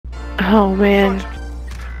Oh man.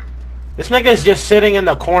 This nigga is just sitting in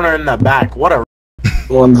the corner in the back. What a.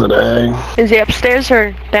 One's at A. Is he upstairs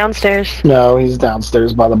or downstairs? No, he's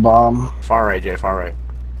downstairs by the bomb. Far right, Jay, far right.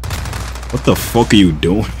 What the fuck are you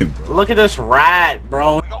doing, bro? Look at this rat,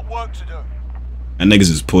 bro. We got work to do. That nigga's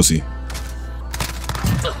is pussy.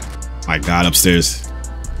 My god, upstairs.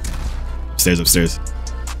 Upstairs.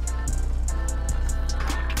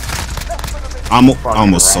 I'm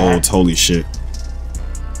almost sold. Holy shit.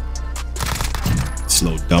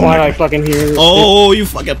 Slow dumb. Why I fucking hear? Oh, you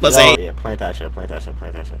fucking pussy. Yo, yeah, plant that shit.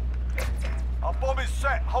 Our bomb is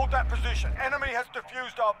set. Hold that position. Enemy has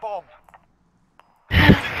defused our bomb.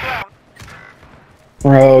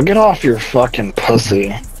 Bro, get off your fucking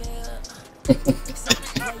pussy.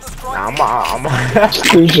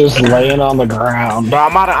 He's just laying on the ground. Bro,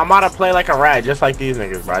 I'm about to play like a rat, just like these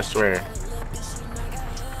niggas, bro. I swear.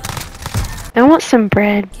 I want some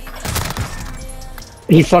bread.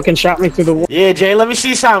 He fucking shot me through the wall. Yeah, Jay, let me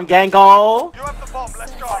see some, gango. You have the bomb.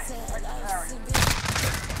 Let's go.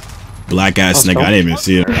 Black ass nigga, I didn't even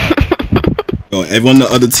see it. Yo, everyone on the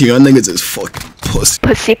other team, y'all niggas is fucking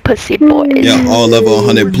pussy. Pussy boys. Yeah, all level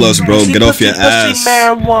 100 plus, bro. Get off your ass.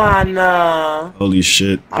 Marijuana. Holy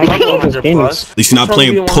shit. I love 100 plus. At least you're not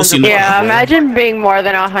playing pussy. Yeah, imagine being more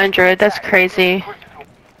than 100. That's crazy.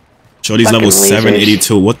 Shorty's Fucking level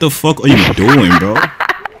 782. What the fuck are you doing, bro?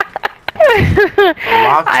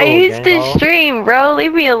 I used to stream, bro.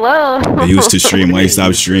 Leave me alone. I used to stream. Why you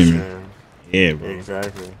stop streaming? Yeah, bro.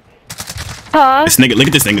 Exactly. Huh? This nigga, look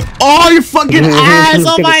at this nigga. Oh, you fucking ass!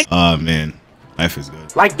 Oh my. Oh man, life is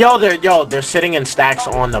good. Like they're sitting in stacks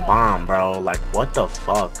on the bomb, bro. Like what the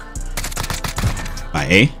fuck? By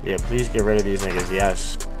A? Yeah, please get rid of these niggas.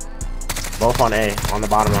 Yes. Both on A, on the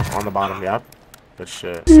bottom. Yep. Good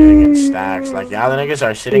shit. Sitting in stacks. Like y'all the niggas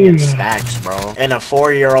are sitting in stacks, bro. In a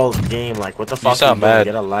 4-year-old game, like what the fuck? You sound mad.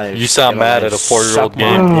 Get a life. You sound mad at a 4-year-old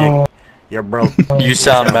game. You're broke. You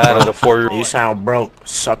sound mad at a 4-year-old. You sound broke.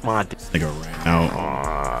 Suck my dick. Nigga ran out.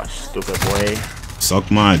 Aw, stupid boy. Suck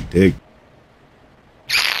my dick.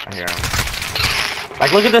 I hear him.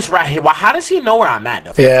 Like, look at this right here. Well, how does he know where I'm at,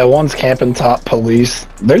 though? Yeah, one's camping top police.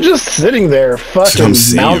 They're just sitting there fucking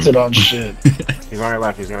mounted on shit. He's on your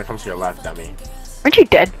left. He's gonna come to your left, dummy. Aren't you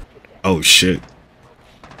dead? Oh shit.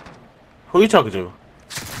 Who you talking to?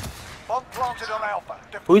 Bomb planted on Alpha.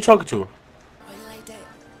 Who you talking to?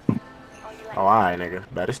 Oh, alright, nigga.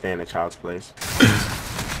 Better stay in the child's place.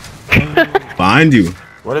 Behind you.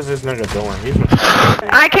 What is this nigga doing?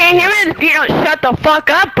 I can't hear it if you don't shut the fuck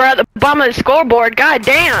up, bro. The bottom of the scoreboard. God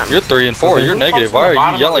damn. You're 3 and 4. You're negative. Why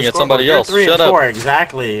are you yelling at somebody else? Shut up.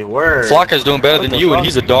 Exactly. Word. Flocka's doing better than you, and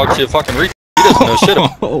he's a dog shit fucking retard. He doesn't know shit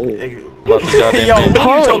about the goddamn Yo, game.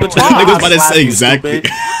 holy fuck. Niggas about to say exactly.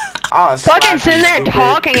 Fucking sitting there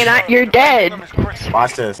talking and you're dead.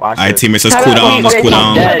 Watch this. Alright, teammates, let's cool down. Let's cool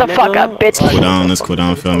down. Shut the fuck up, bitch. Let's cool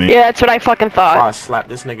down, feel me? Yeah, that's what I fucking thought. Oh, slap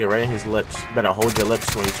this nigga right in his lips. Better hold your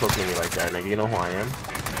lips when you talking to me like that, nigga. You know who I am?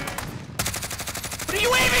 What are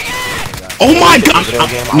you aiming at? Oh my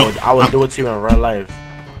god! I would do it to you in real life.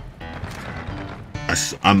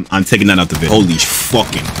 I'm taking that out the video. Holy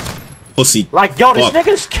fucking pussy. Like, yo, this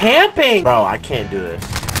nigga's camping! Bro, I can't do this.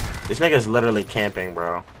 This nigga's literally camping,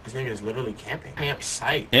 bro. This nigga is literally camping.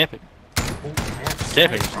 Campsite. Camping.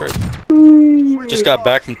 Camping is crazy. Just got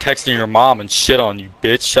back from texting your mom and shit on you,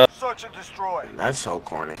 bitch. Shut up. Search and destroy. That's so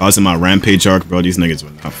corny. I was in my rampage arc, bro. These niggas were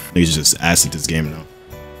enough. Niggas just ass at this game now.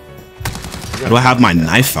 How do I have my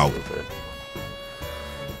knife out?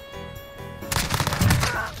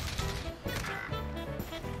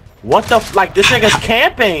 What the f- like, this nigga's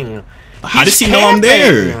camping! How does he know I'm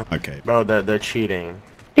there? Okay. Bro, they're cheating.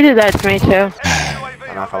 He did that to me too.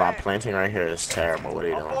 I'm not gonna lie, planting right here is terrible. What are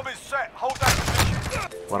you doing? Bomb is set. Hold that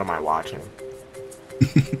position. What am I watching?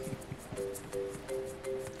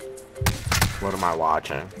 What am I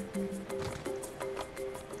watching?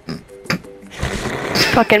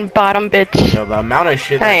 Fucking bottom bitch. Yo, the amount of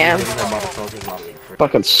shit I am.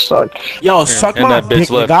 Fucking suck. Yo, suck and my that bitch dick,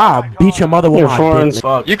 left. God, beat your mother with my dick.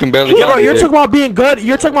 Fuck. You can barely Bro, get you're talking about being good.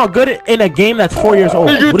 You're talking about good in a game that's 4 years old.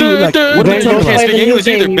 What are you like? What are you You talking can't about? speak English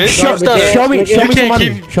either, bitch. Stop stuttering. Show me some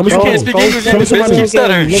money. Show me some money. You can't speak English Show me either, some bitch. money. Keep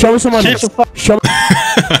stuttering. Show me some money. Show me.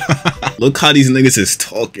 Look how these niggas is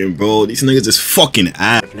talking, bro. These niggas is fucking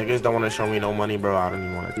ass. If niggas don't want to show me no money, bro, I don't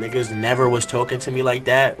even want it. Niggas never was talking to me like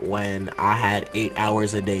that when I had 8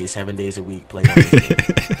 hours a day, 7 days a week playing this game.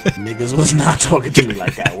 Niggas was not talking to me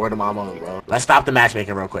like that. Word of my mom, bro. Let's stop the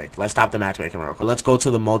matchmaking real quick. Let's go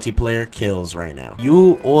to the multiplayer kills right now.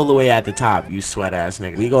 You all the way at the top, you sweat ass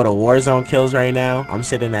nigga. We go to Warzone kills right now. I'm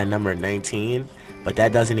sitting at number 19, but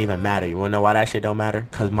that doesn't even matter. You wanna know why that shit don't matter?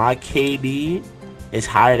 Cause my KD is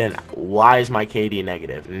higher than. Why is my KD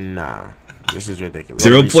negative? Nah, this is ridiculous.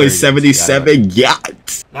 0.77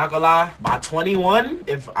 yacht. Not gonna lie, by 21,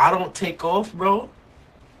 if I don't take off, bro,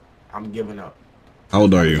 I'm giving up. How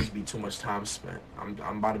old are you? Be too much time spent.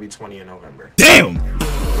 I'm about to be 20 in November. Damn.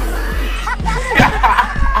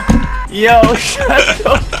 Yo, shut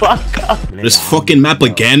the fuck up. This fucking map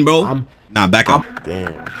again, bro. Nah, back up.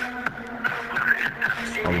 Damn.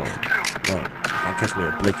 Hold on. Look, I catch me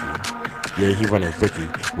a blicky. Yeah, he running Ricky.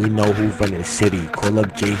 We know who running the city. Call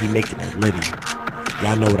up Jay, he making it litty.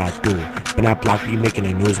 Y'all know what I do. When I block, he making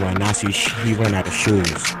the news right now. See, he run out of shoes.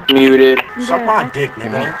 Muted. Suck my dick,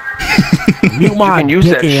 nigga. Mute my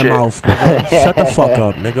dick in your mouth. Shut the fuck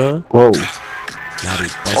up, nigga. Whoa. Now they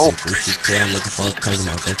bustin', I'm looking for a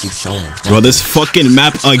cousin. I keep showing. Bro, this fucking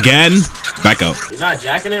map again. Back up. He's not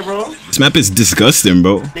jacking it, bro. This map is disgusting,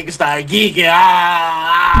 bro. Nigga start geeking.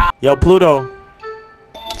 Ah. Yo, Pluto.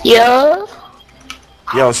 Yeah.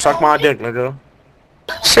 Yo, suck my dick, nigga.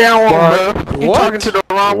 Say I want, bro. You talking to the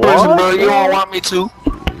wrong person, bro. You don't want me to.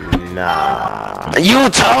 Nah. You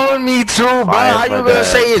told me to, bro. How you gonna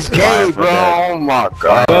say it's gay, bro? Oh my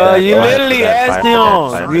god. Bro, you literally asked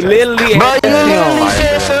him. You literally asked him. Bro, you literally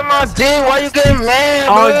said suck my dick. Why you getting mad,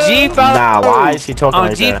 bro? On G5. Nah, why is he talking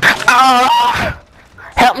like that?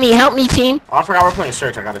 Help me, team. Oh, I forgot we're playing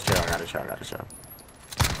search. I gotta chill.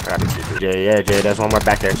 Yeah, Jay, that's one more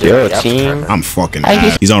back there. Yo, team. I'm fucking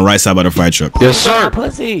ass. He's on right side by the fire truck. Yes, sir.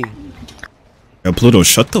 Pussy. Yo, Pluto,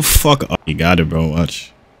 shut the fuck up. You got it, bro.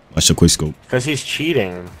 Watch the quick scope. Because he's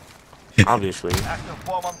cheating. Obviously. Active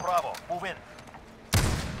bomb on Bravo. Move in.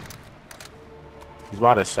 He's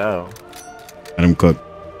about to sell. Let him cook.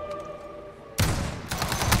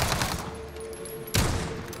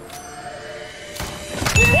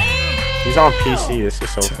 He's on PC. This is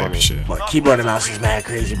so Type funny. shit. But keyboard and mouse is mad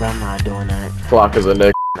crazy, bro. I'm not doing that. Flock is a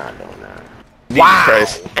nigga. Not doing that. Wow.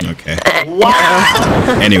 Okay.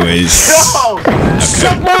 Wow. Anyways. Yo,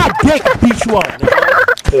 suck my dick, beat you up,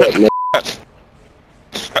 nigga.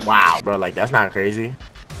 Wow, bro. Like that's not crazy.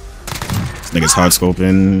 This nigga's hard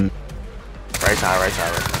scoping. Right side.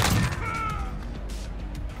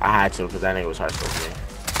 I had to because that nigga was hard scoping.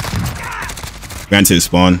 Ran to his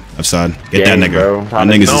spawn. Upside. Get Gang, that nigga. bro. That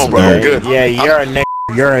niggas is bro. good. Yeah, you're a nigga.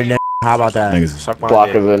 You're a nigga. How about that? Niggas. Suck my Flock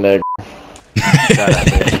dick. is a nigga. Shut up,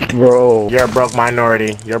 bitch. Bro. You're a broke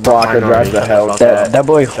minority. You're a broke Flocka minority. drives a Hellcat. That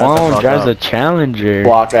boy Shut the Juan fuck drives up. a Challenger.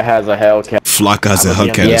 Flocka has a Hellcat. Flocka has a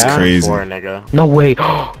Hellcat. Yeah. It's crazy. For a nigga. No way.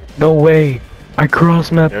 No way. I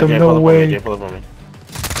cross-mapped Yo, him. Jay, No pull up on me, way. Jay, pull up on me.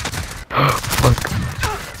 Fuck.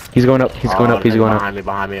 He's going up. He's going up. He's going up.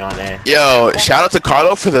 Behind me on there. Yo, shout out to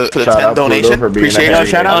Carlo for the Shout 10 out Pluto donation. for being Appreciate a Yo, it.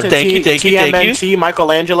 heavy shout out to thank you. TMNT,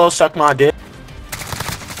 Michelangelo, suck my dick.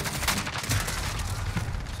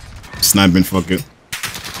 Sniping fucker.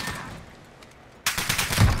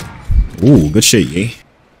 Ooh, good shit, yeah.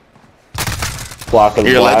 Flock is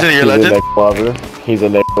You're a black. legend, you're a He's legend. nigga lover. He's a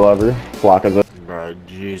nigga lover. Flock is a Bro,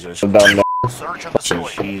 Jesus. dumb nigga. Search and destroy.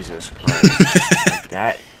 Jesus Christ. Like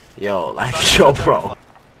that. Yo, bro.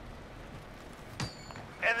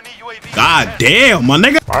 Enemy UAV. God damn, my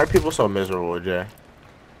nigga. Why are people so miserable, Jay?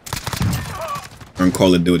 We're in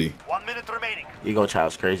Call of Duty. 1 minute remaining. Ego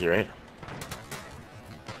child's crazy, right?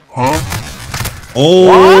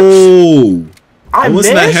 Oh. I That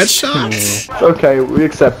wasn't a missed? headshot? Okay, we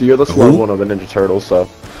accept you. You're the smart one of the Ninja Turtles, so.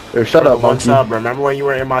 Yo, shut up, What's monkey. up? Remember when you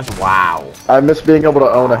were in my... Wow. I miss being able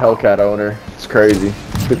to own a Hellcat owner. It's crazy.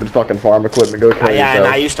 Stupid fucking farm equipment. Go kill Yeah, and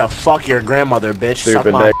yourself. I used to fuck your grandmother, bitch. Suck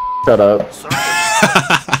Stupid my... nigga. Shut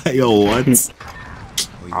up. Yo, what?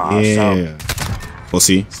 Aw, Yeah. We'll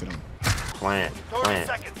see. Sit down. Plant. 30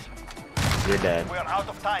 seconds. You're dead. We're out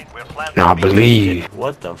of time. We're planning. I believe.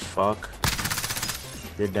 What the fuck?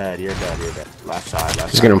 You're dead. Left side.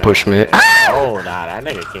 He's gonna push me. Oh, nah, that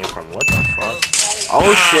nigga came from what the fuck?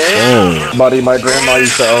 Oh, shit. Oh. Buddy, my grandma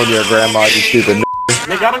used to own your grandma, you stupid nigga.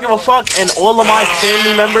 Nigga, I don't give a fuck. And all of my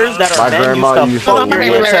family members that are My men grandma used used to to fuck your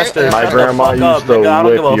whip- ancestors. My Shut the grandma fuck up, used to nigga. I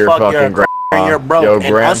don't give whip a your fuck. fucking You're grandma. you're broke. Yo, And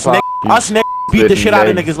grandpa, us niggas beat the shit out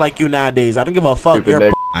of niggas like you nowadays. I don't give a fuck. Stupid You're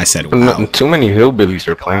nigga. I said, wow. Too many hillbillies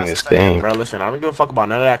are playing this game. Bro, listen, I don't give a fuck about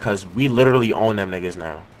none of that because we literally own them niggas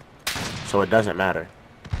now. So it doesn't matter.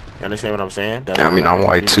 You understand what I'm saying? I mean, I'm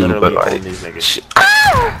white We too, literally but own like, these niggas.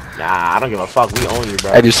 Nah, I don't give a fuck. We own you,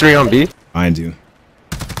 bro. hey, there's 3 on B. Behind you.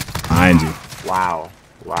 Wow.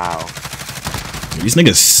 These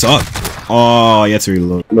niggas suck. Oh, you have to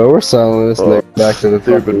reload. No, we're selling this nigga back to the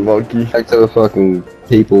Stupid fucking, monkey. back to the fucking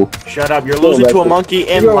people. Shut up. You're losing to a monkey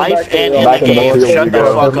in You're going life back to and the- in back the to the game. field Shut you the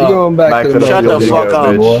go. fuck You're up. going back, Back to to the the Shut the field you fuck go, up.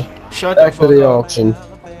 bitch. boy. Shut the Back to fuck the up. auction.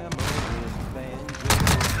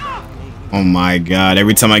 Oh my god,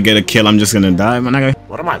 every time I get a kill, I'm just gonna die, man.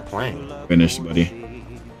 What am I playing? Finished, buddy.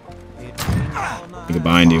 Nigga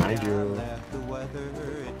behind you.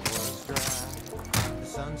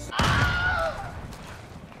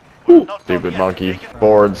 Stupid monkey.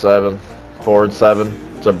 Forward 7. Forward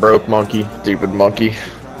 7. It's a broke monkey. Stupid monkey.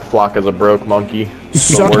 Flock is a broke monkey.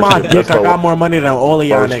 Suck my dick. I got more money than all of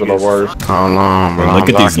y'all niggas. The worst. Hold on, bro. Look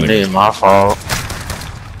at these niggas. My fault.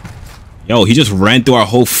 Yo, he just ran through our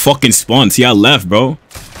whole fucking spawn. See, I left, bro.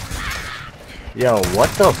 Yo, what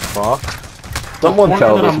the fuck? Someone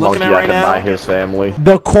tell this monkey I right can now, buy his family.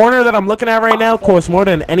 The corner that I'm looking at right now costs more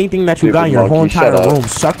than anything that you got in your whole entire room.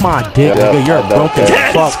 Suck my dick, nigga. You're broke as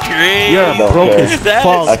fuck. You're broke as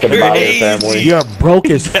fuck. I can buy his family. You're broke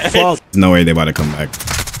as fuck. No way they about to come back.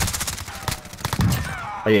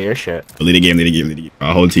 Oh yeah, your shit. Lead the game, lead the game, lead the game.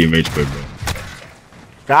 Our whole team rage quit, bro.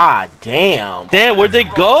 God damn. Damn, where'd they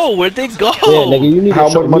go? Where'd they go? Yeah, nigga, you need How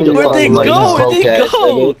much money you Where'd got they on you right go? now? Where'd they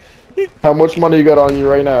go? How much money you got on you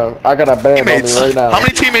right now? I got a band on me right now. How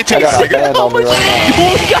many teammates I you got a band on me right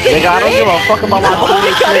now. Nigga, I don't give a fuck about my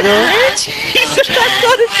teammates,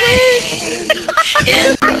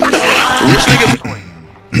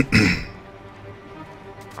 nigga.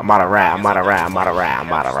 I'm out of rat, I'm out of rat, I'm out of rat,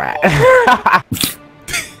 I'm out of rat.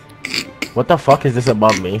 What the fuck is this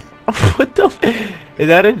above me? What the is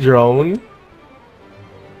that a drone?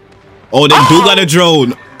 Oh, they do got a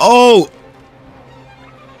drone. Oh.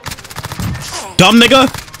 Dumb nigga.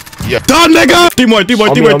 Yeah. Dumb nigga. Three more.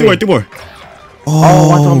 Oh,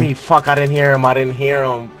 what's on me? Fuck, I didn't hear him.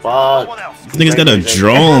 Fuck. This nigga's got a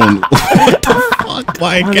drone. What the fuck?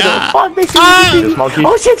 My god. Fuck, they see me.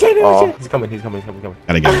 Oh shit, shit. He's coming.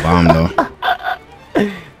 Gotta get bombed though.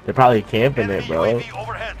 They're probably camping it, bro.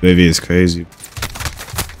 Baby is crazy.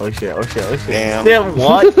 Oh shit. Damn. Damn,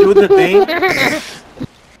 what? Do the thing.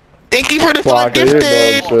 Thank you for the Flock, fun you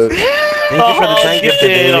gifted. know shit. Thank you for the thank you,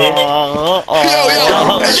 baby. Yo,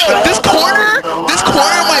 this corner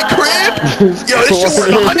of my crib. Yo, this shit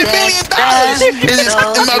worth $100 million. Is in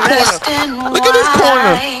my corner. Look at this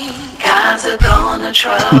corner.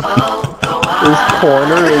 This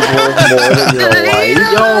corner is worth more than your life.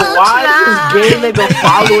 Yo, why is this gay nigga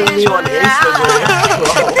following me on Instagram?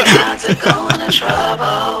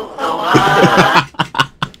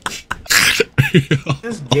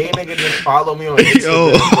 This gay nigga just follow me on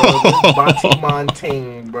Instagram, bro. This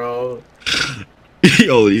Montang, bro.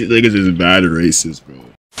 Yo, these niggas is bad racist, bro.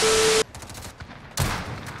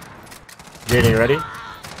 Jenny, ready?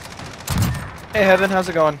 Hey, Heaven, how's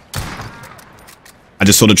it going? I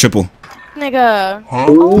just sold a triple. Nigga.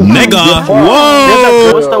 Nigga.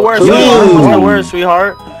 Whoa. What's the worst?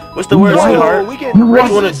 Sweetheart? What's the worst, sweetheart? What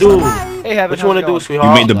you wanna do? Hey, Heaven, What you wanna do, You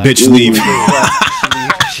sweetheart? made the bitch leave.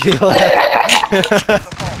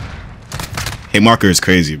 Hey, Marker is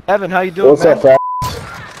crazy. Heaven, how you doing, What's man? up, fat?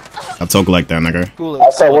 I talk like that, nigga. Cool. I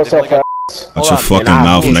said, what's up, fat? Watch your fucking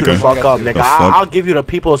mouth, nigga. Fuck up, nigga. The fuck? I'll give you the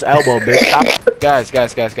people's elbow, bitch. Stop. Guys.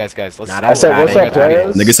 Let's I said, what's up,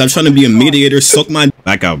 players? Nigga, stop trying to be a mediator. Suck my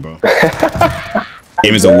back out, bro.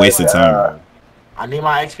 Game is a waste of time, bro. I need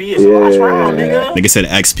my XP. It's the last round, nigga. Nigga said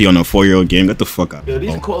XP on a 4-year-old game. Get the fuck out. Yo,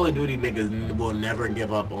 these Call of Duty niggas will never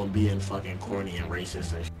give up on being fucking corny and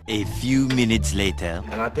racist and shit. A few minutes later.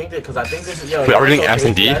 And I think that, this is, yo, Wait, are we getting so X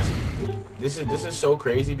and D? crazy. This is so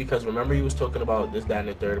crazy because remember he was talking about this, that, and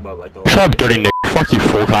the third about like the Shut up, dirty nigga. Fuck you,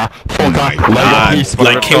 Fulka. Oh my god.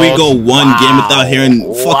 Like, can we go one game without hearing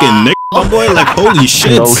fucking Nick? Oh boy, like, holy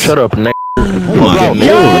shit. No, shut up, Nick. Oh my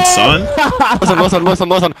lord, son.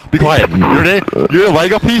 Listen. Be quiet. You're a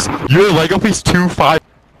Lego piece. You're a Lego piece 2-5.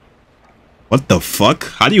 What the fuck?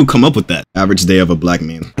 How do you come up with that? Average day of a black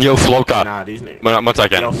man. Yo, Floka. Nah, these niggas. 1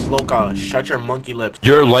 second. Yo, Floka, shut your monkey lips.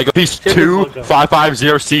 You're a Lego piece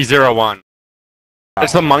 2550C01.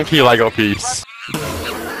 It's the monkey Lego piece.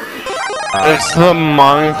 It's the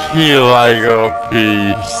monkey Lego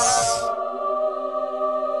piece.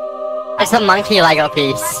 It's a monkey Lego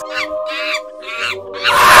piece.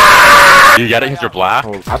 You get it because you're black?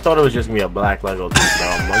 I thought it was just me a black Lego piece, bro.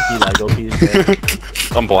 Monkey Lego piece, man.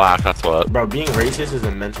 I'm black, that's what. Bro, being racist is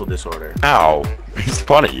a mental disorder. Ow. It's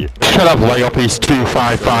funny. Shut up, Lego piece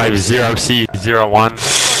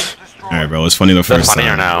 2550C01. Alright, bro. It's funny the first That's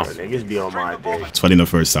funnier time. now. Niggas be on my dick. It's funny the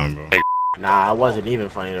first time, bro. Nah, I wasn't even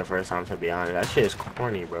funny the first time, to be honest. That shit is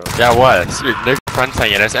corny, bro. Yeah, what? Your friend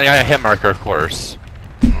saying it. And I got a hit marker, of course.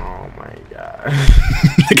 Oh my god.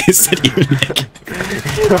 Like I said,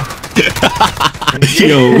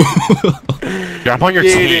 yo. You're up on your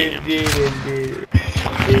team. Dude, I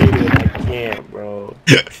can't, bro.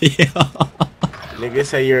 Yeah. Niggas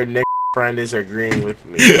say your Nick friend is agreeing with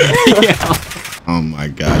me. Yeah. Oh my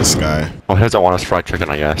god, Sky. Well, he doesn't want us fried chicken,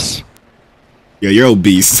 I guess. Yo, you're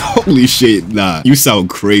obese. Holy shit, nah. You sound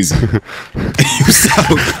crazy. You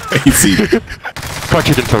sound crazy. Fried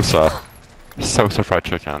chicken toaster. Toaster fried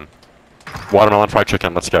chicken. Watermelon fried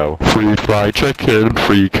chicken, let's go. Free fried chicken,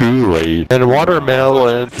 free Kool-Aid, and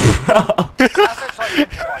watermelon.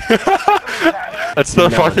 That's the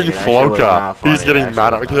fucking Floka. He's getting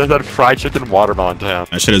mad at me because I said fried chicken watermelon to him.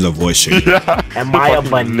 That shit is a voice changer. Yeah. Am I a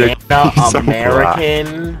banana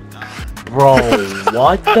American? Bro,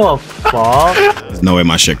 what the fuck? There's no way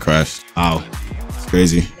my shit crashed. Wow. It's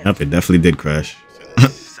crazy. Yep, it definitely did crash.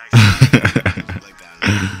 It's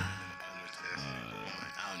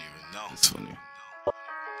funny.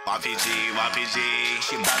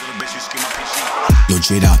 Yo,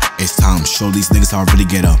 Jdot, it's time. Show these niggas how I really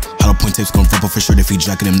get up. Hollow point tapes gon' flip up for sure if he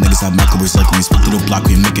jacking them niggas. I'm microwaves like we split through the block.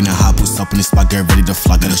 We ain't making a hot boost up in the spot. Get ready to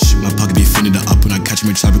fly. Gotta shoot my pocket, be finna the up. When I catch him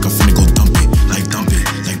in traffic, I'm finna go dump it. Like dump it,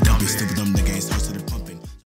 like dump it. Stupid.